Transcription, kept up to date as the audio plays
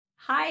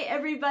Hi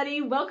everybody,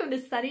 welcome to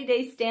Sunny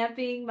Day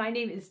Stamping. My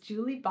name is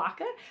Julie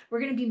Baca. We're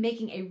going to be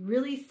making a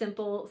really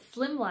simple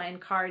slimline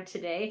card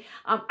today.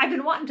 I've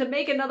been wanting to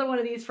make another one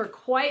of these for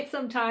quite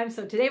some time,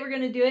 so today we're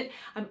going to do it.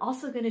 I'm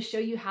also going to show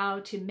you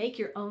how to make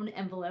your own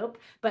envelope,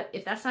 but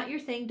if that's not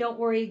your thing, don't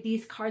worry,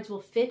 these cards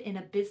will fit in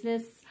a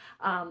business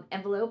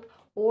envelope,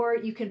 or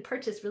you can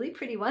purchase really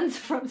pretty ones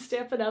from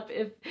Stampin' Up!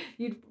 If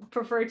you'd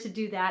prefer to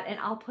do that. And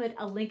I'll put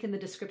a link in the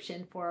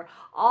description for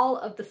all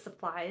of the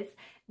supplies.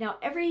 Now,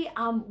 every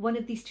one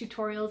of these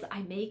tutorials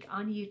I make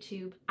on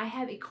YouTube, I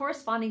have a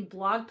corresponding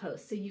blog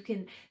post, so you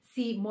can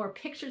see more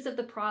pictures of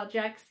the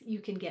projects, you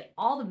can get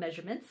all the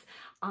measurements,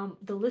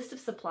 the list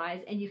of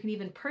supplies, and you can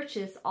even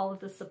purchase all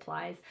of the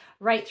supplies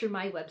right through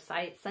my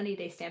website,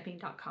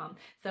 sunnydaystamping.com.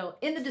 So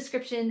in the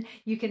description,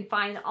 you can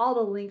find all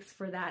the links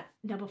for that.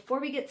 Now, before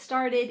we get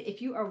started,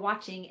 if you are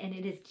watching and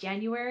it is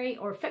January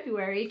or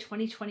February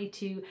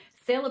 2022,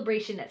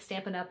 celebration at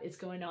Stampin' Up! Is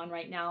going on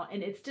right now,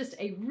 and it's just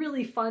a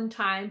really fun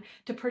time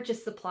to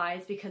purchase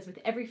supplies because with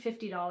every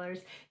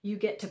 $50 you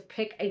get to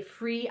pick a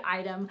free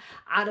item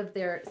out of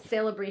their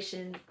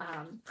celebration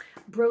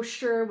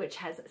brochure, which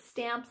has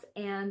stamps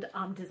and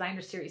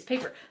designer series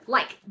paper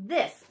like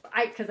this.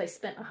 Because I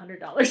spent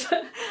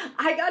 $100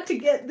 I got to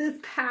get this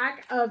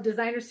pack of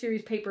designer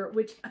series paper,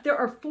 which there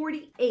are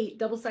 48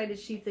 double-sided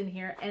sheets in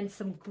here and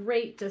some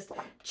great just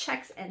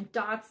checks and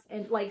dots,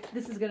 and like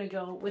this is going to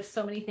go with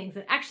so many things.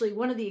 And actually,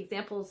 one of the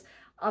examples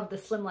of the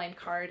slimline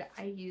card,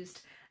 I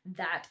used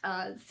that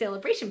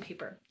celebration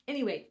paper.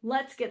 Anyway,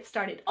 let's get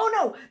started.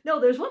 Oh no,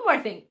 there's one more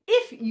thing.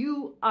 If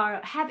you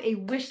have a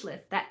wish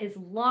list that is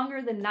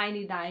longer than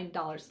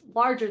 $99,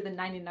 larger than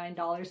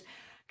 $99,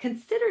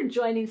 consider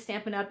joining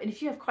Stampin' Up! And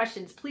if you have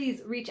questions,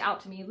 please reach out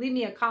to me, leave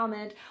me a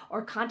comment,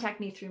 or contact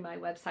me through my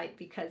website,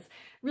 because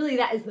really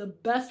that is the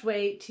best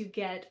way to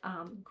get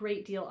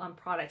great deal on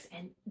products.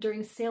 And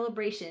during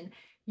celebration,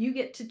 you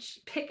get to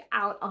pick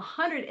out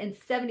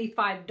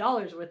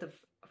 $175 worth of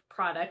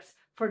products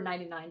for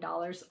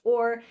 $99,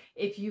 or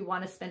if you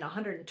want to spend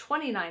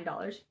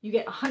 $129, you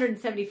get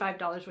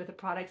 $175 worth of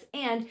products,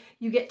 and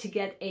you get to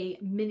get a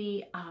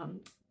mini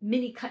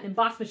cut and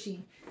emboss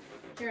machine.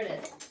 Here it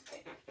is.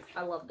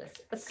 I love this.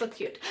 It's so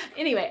cute.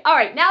 Anyway, all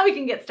right, now we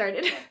can get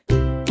started.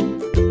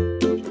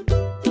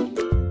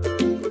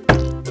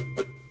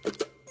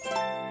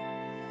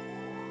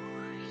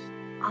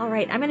 All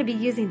right, I'm going to be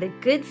using the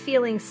Good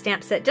Feeling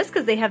stamp set just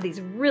because they have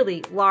these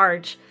really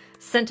large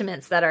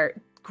sentiments that are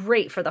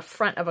great for the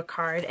front of a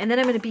card. And then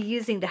I'm going to be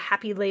using the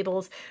happy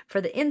labels for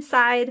the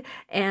inside.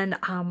 And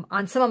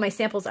on some of my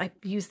samples, I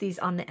use these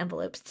on the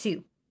envelopes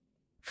too.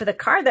 For the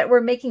card that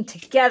we're making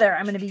together,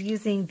 I'm going to be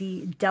using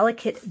the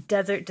Delicate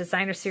Desert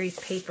Designer Series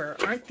paper.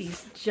 Aren't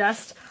these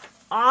just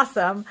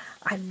awesome?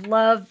 I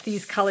love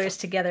these colors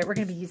together. We're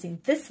going to be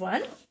using this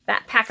one.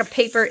 That pack of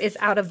paper is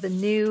out of the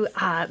new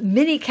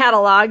mini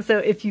catalog. So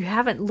if you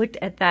haven't looked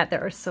at that,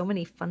 there are so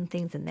many fun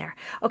things in there.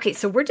 Okay,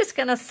 so we're just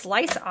going to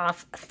slice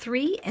off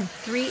 3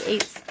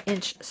 3/8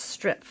 inch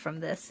strip from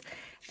this.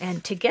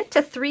 And to get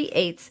to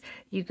 3/8,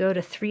 you go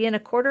to 3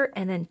 1/4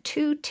 and then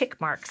 2 tick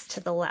marks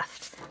to the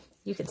left.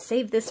 You can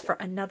save this for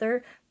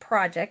another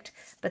project,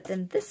 but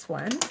then this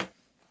one,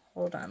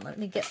 hold on, let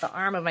me get the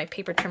arm of my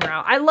paper trimmer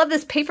out. I love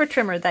this paper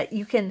trimmer that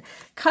you can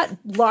cut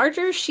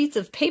larger sheets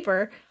of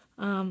paper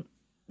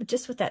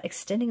just with that,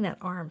 extending that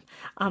arm.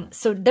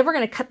 So then we're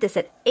going to cut this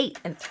at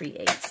 8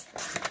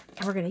 3/8.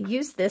 And we're going to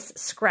use this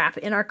scrap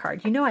in our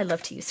card. You know I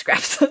love to use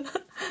scraps.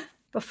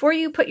 Before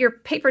you put your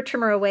paper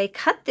trimmer away,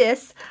 cut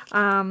this.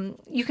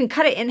 You can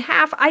cut it in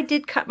half. I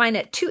did cut mine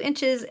at 2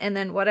 inches and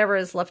then whatever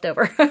is left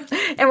over.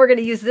 And we're going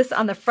to use this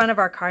on the front of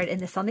our card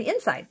and this on the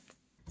inside.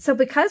 So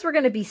because we're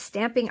going to be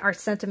stamping our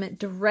sentiment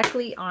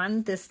directly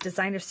on this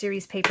designer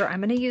series paper,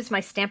 I'm going to use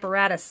my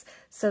Stamparatus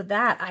so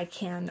that I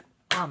can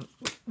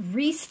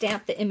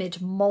re-stamp the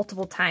image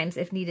multiple times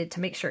if needed to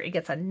make sure it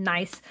gets a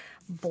nice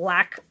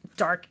black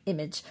dark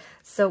image.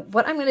 So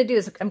what I'm going to do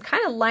is I'm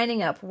kind of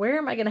lining up where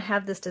am I going to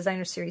have this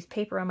designer series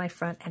paper on my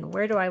front and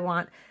where do I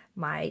want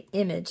my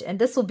image, and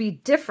this will be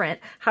different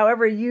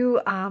however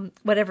you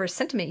whatever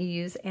sentiment you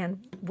use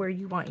and where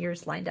you want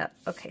yours lined up.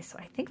 Okay, so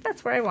I think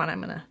that's where I want.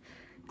 I'm going to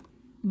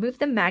move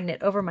the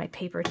magnet over my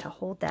paper to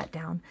hold that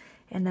down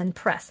and then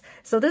press.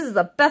 So this is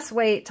the best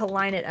way to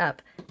line it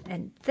up.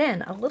 And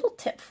then a little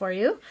tip for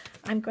you.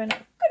 I'm going to,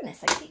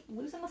 goodness, I keep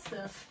losing my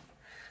stuff.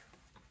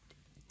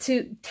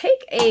 To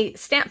take a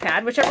stamp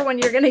pad, whichever one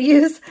you're going to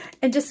use,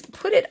 and just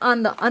put it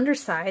on the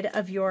underside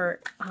of your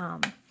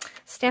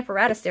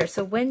Stamparatus there.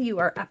 So when you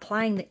are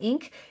applying the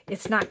ink,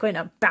 it's not going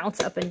to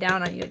bounce up and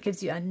down on you. It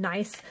gives you a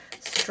nice,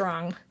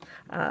 strong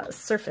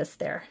surface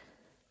there.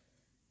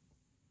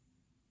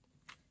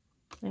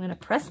 I'm going to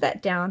press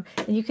that down,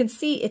 and you can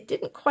see it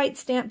didn't quite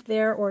stamp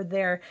there or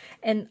there.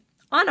 And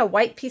on a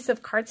white piece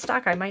of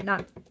cardstock, it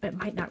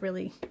might not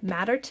really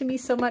matter to me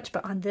so much,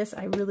 but on this,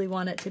 I really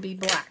want it to be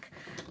black.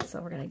 So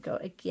we're going to go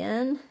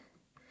again.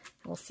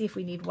 We'll see if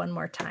we need one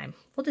more time.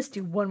 We'll just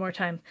do one more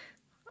time.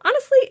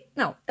 Honestly,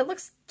 no, it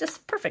looks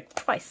just perfect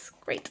twice.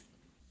 Great.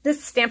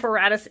 This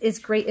Stamparatus is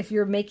great if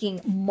you're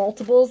making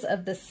multiples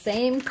of the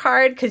same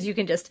card, because you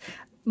can just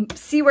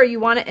see where you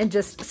want it and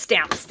just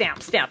stamp,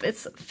 stamp, stamp.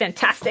 It's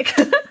fantastic.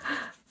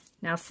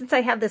 Now, since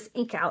I have this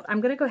ink out,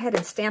 I'm going to go ahead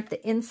and stamp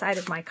the inside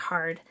of my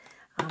card.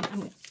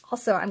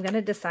 I'm going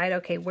to decide,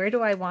 okay, where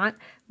do I want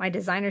my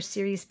designer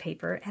series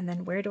paper, and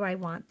then where do I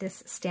want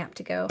this stamp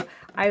to go?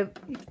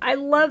 I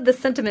love the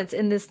sentiments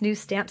in this new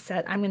stamp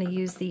set. I'm going to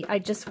use the I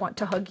Just Want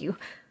to Hug You,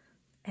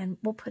 and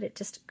we'll put it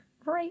just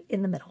right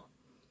in the middle.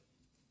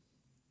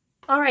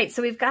 All right,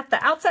 so we've got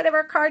the outside of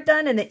our card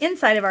done and the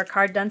inside of our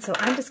card done, so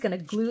I'm just going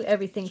to glue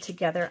everything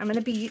together. I'm going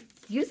to be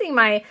using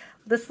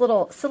this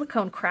little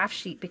silicone craft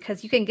sheet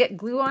because you can get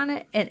glue on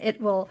it and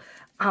it will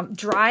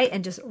dry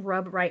and just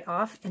rub right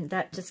off, and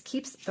that just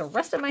keeps the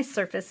rest of my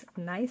surface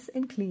nice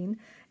and clean.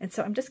 And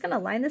so I'm just going to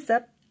line this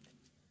up.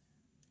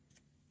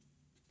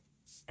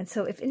 And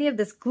so if any of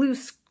this glue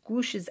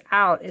squooshes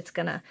out, it's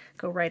going to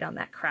go right on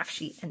that craft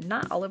sheet and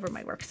not all over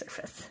my work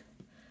surface.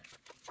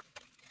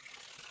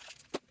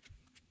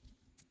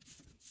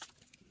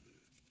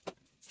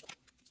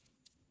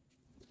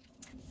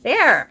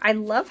 There, I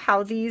love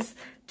how these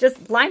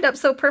just lined up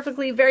so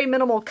perfectly, very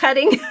minimal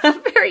cutting,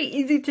 very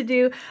easy to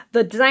do.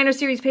 The designer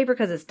series paper,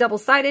 because it's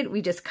double-sided,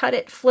 we just cut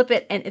it, flip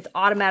it, and it's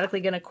automatically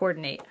going to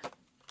coordinate.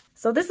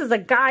 So this is a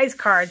guy's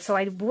card, so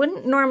I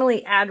wouldn't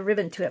normally add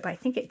ribbon to it, but I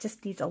think it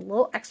just needs a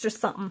little extra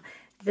something.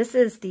 This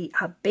is the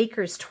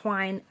Baker's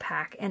Twine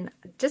pack, and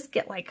just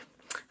get like,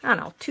 I don't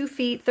know, 2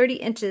 feet, 30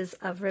 inches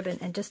of ribbon,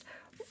 and just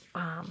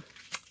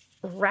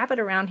wrap it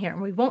around here.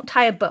 And we won't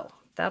tie a bow.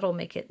 That'll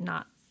make it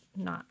not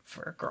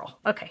for a girl.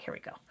 Okay, here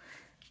we go.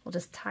 We'll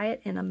just tie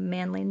it in a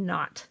manly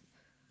knot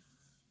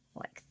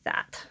like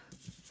that.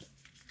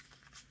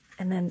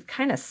 And then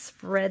kind of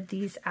spread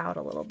these out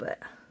a little bit.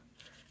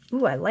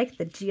 Ooh, I like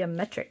the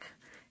geometric.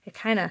 It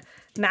kind of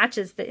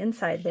matches the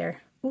inside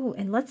there. Ooh,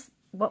 and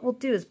what we'll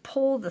do is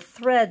pull the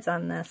threads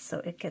on this so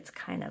it gets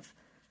kind of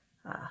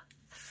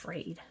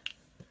frayed.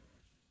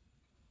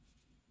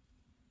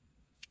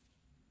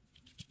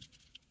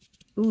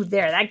 Ooh,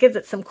 there, that gives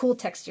it some cool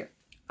texture.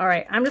 All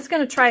right, I'm just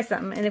going to try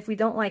something, and if we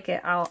don't like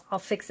it, I'll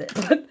fix it.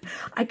 But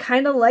I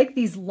kind of like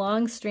these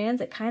long strands.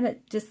 It kind of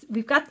just,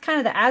 we've got kind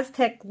of the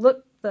Aztec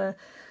look, the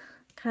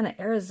kind of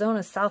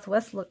Arizona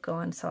Southwest look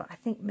going, so I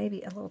think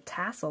maybe a little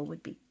tassel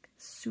would be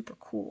super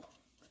cool.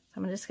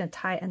 I'm just going to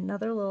tie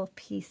another little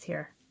piece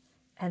here,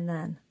 and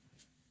then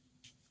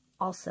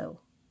also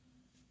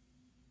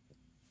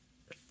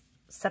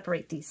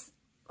separate these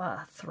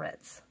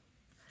threads.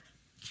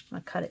 I'm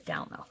going to cut it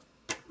down, though.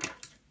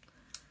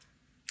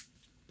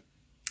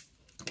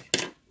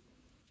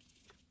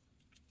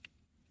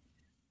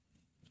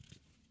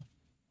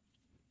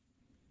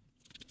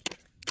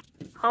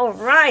 All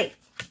right,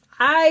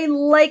 I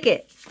like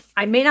it.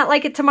 I may not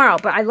like it tomorrow,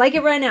 but I like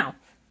it right now.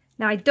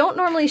 Now, I don't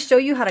normally show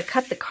you how to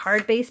cut the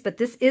card base, but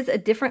this is a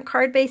different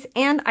card base,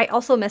 and I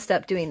also messed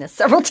up doing this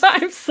several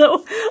times,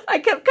 so I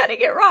kept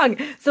cutting it wrong.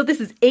 So this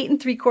is 8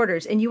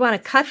 3/4, and you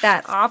want to cut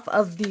that off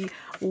of the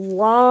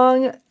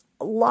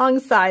long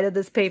side of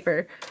this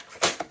paper,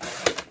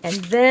 and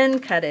then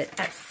cut it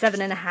at 7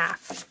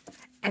 1/2.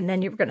 And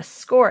then you're going to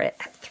score it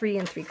at 3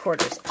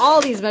 3/4.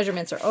 All these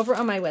measurements are over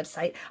on my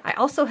website. I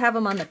also have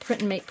them on the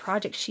Print and Make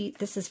project sheet.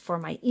 This is for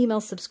my email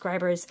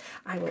subscribers.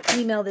 I will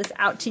email this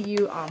out to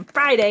you on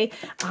Friday.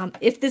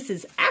 If this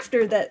is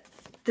after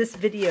this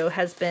video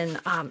has been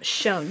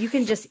shown, you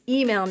can just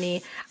email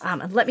me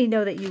and let me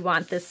know that you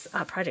want this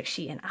project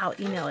sheet, and I'll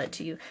email it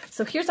to you.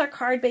 So here's our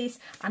card base.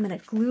 I'm going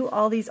to glue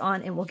all these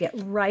on, and we'll get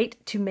right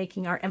to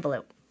making our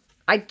envelope.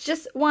 I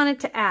just wanted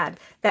to add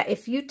that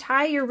if you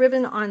tie your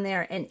ribbon on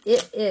there and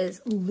it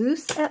is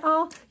loose at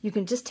all, you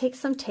can just take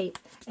some tape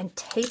and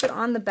tape it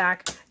on the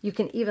back. You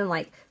can even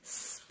like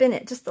spin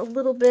it just a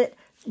little bit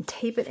and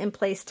tape it in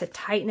place to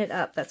tighten it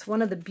up. That's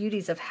one of the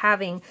beauties of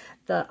having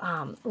the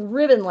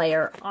ribbon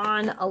layer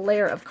on a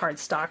layer of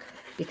cardstock,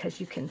 because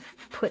you can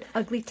put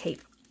ugly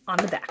tape on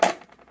the back.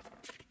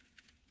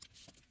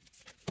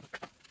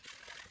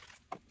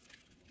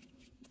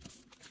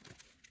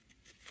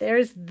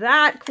 There's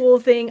that cool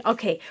thing.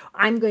 Okay,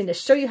 I'm going to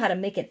show you how to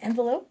make an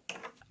envelope.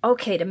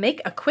 Okay, to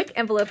make a quick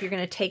envelope, you're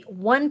going to take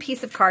one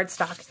piece of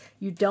cardstock.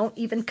 You don't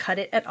even cut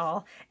it at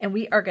all. And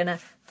we are going to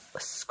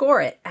score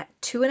it at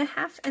 2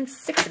 1/2 and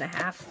 6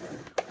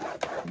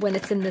 1/2 when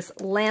it's in this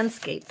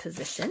landscape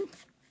position.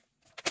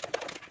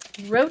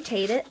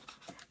 Rotate it,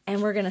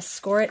 and we're going to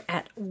score it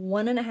at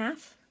 1 1/2.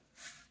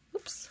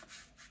 Oops.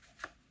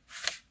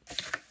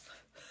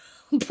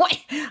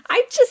 Boy,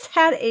 I just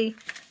had a...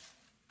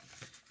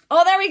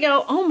 Oh, there we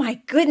go. Oh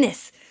my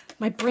goodness.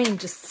 My brain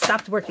just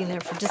stopped working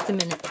there for just a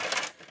minute.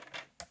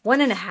 1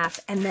 1/2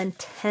 and then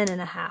 10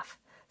 1/2.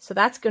 So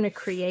that's going to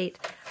create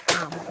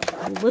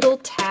a little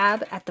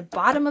tab at the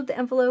bottom of the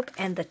envelope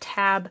and the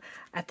tab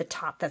at the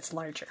top that's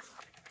larger.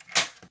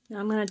 Now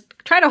I'm going to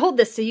try to hold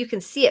this so you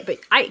can see it, but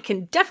I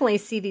can definitely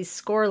see these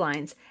score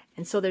lines.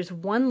 And so there's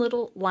one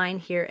little line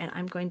here, and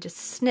I'm going to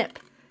snip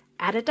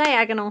at a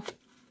diagonal.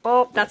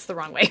 Oh, that's the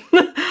wrong way.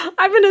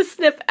 I'm going to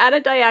snip at a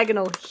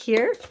diagonal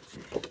here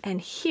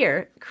and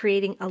here,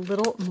 creating a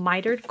little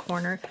mitered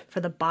corner for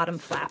the bottom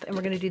flap. And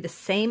we're going to do the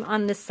same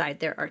on this side.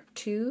 There are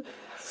 2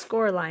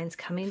 score lines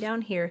coming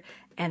down here,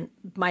 and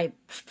my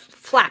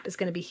flap is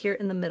going to be here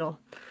in the middle.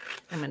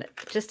 I'm going to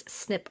just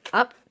snip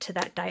up to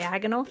that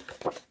diagonal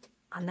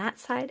on that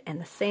side and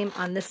the same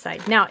on this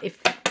side. Now,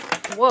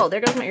 whoa,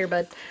 there goes my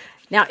earbud.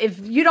 Now, if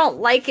you don't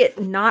like it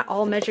not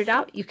all measured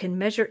out, you can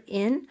measure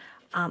in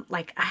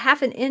like a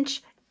 1/2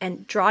 inch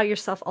and draw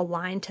yourself a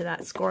line to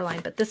that score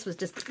line. But this was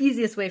just the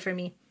easiest way for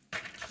me.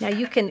 Now,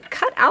 you can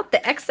cut out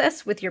the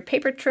excess with your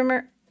paper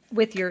trimmer,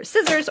 with your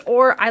scissors,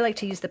 or I like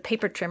to use the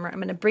paper trimmer. I'm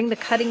going to bring the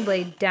cutting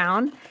blade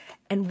down,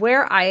 and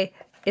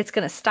it's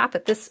going to stop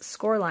at this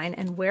score line,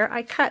 and where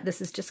I cut, this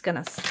is just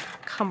going to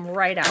come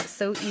right out.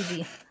 So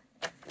easy.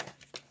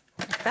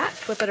 Like that,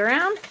 flip it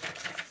around.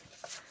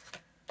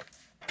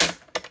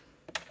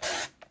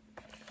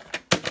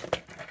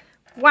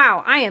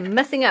 Wow, I am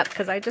messing up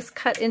because I just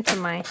cut into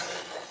my,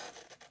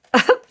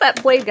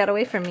 that blade got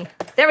away from me.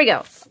 There we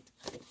go.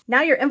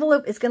 Now your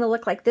envelope is going to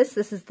look like this.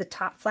 This is the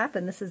top flap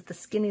and this is the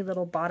skinny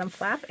little bottom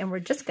flap. And we're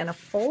just going to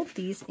fold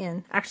these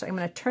in. Actually, I'm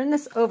going to turn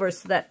this over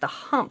so that the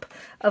hump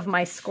of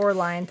my score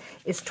line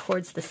is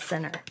towards the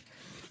center.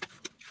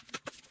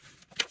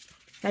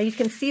 Now you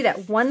can see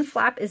that one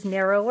flap is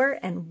narrower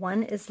and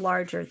one is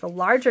larger. The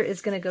larger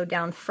is going to go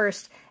down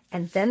first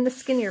and then the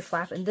skinnier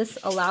flap. And this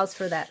allows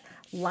for that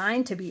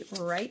line to be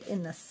right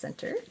in the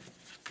center.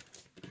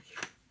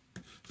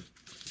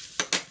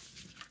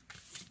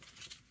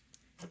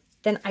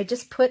 Then I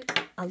just put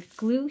a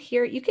glue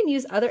here. You can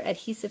use other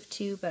adhesive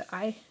too, but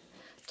I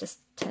just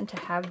tend to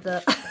have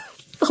the,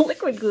 the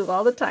liquid glue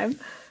all the time.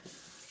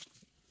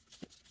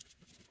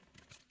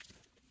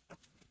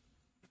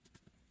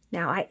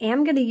 Now I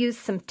am going to use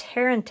some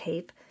tear and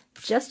tape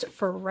just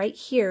for right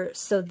here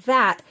so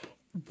that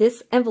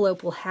this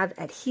envelope will have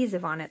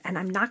adhesive on it, and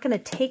I'm not going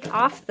to take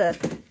off the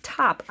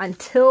top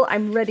until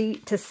I'm ready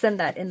to send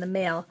that in the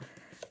mail,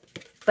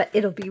 but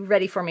it'll be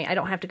ready for me. I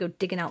don't have to go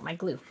digging out my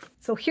glue.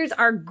 So here's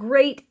our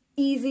great,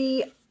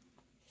 easy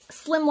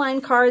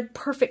slimline card,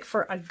 perfect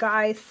for a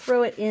guy.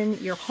 Throw it in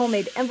your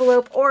homemade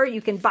envelope, or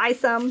you can buy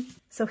some.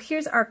 So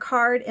here's our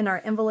card and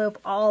our envelope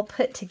all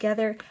put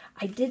together.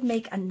 I did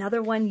make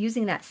another one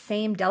using that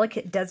same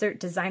Delicate Desert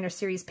Designer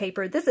Series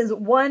paper. This is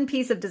one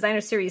piece of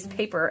Designer Series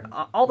paper,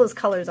 all those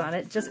colors on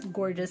it, just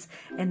gorgeous.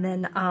 And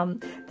then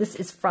this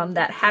is from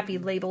that Happy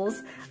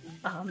Labels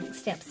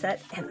stamp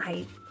set, and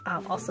I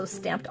also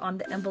stamped on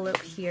the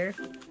envelope here.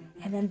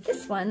 And then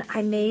this one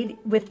I made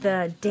with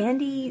the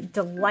Dandy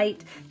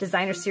Delight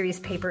Designer Series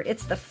paper.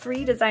 It's the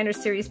free Designer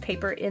Series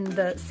paper in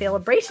the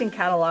Celebration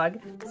catalog.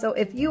 So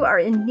if you are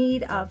in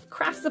need of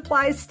craft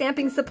supplies,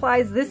 stamping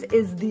supplies, this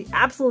is the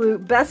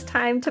absolute best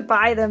time to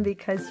buy them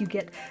because you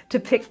get to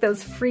pick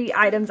those free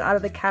items out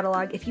of the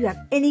catalog. If you have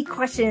any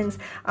questions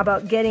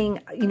about getting,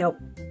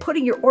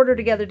 putting your order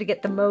together to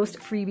get the most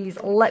freebies,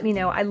 let me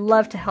know. I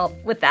love to help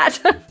with that.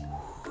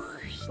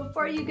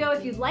 Before you go,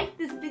 if you like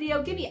this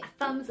video, give me a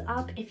thumbs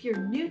up. If you're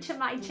new to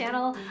my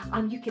channel,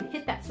 you can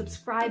hit that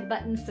subscribe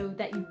button so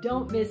that you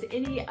don't miss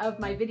any of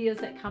my videos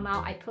that come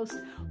out. I post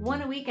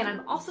one a week, and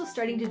I'm also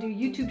starting to do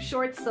YouTube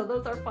shorts, so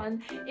those are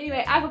fun.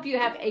 Anyway, I hope you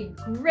have a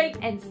great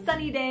and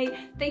sunny day.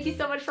 Thank you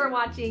so much for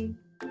watching.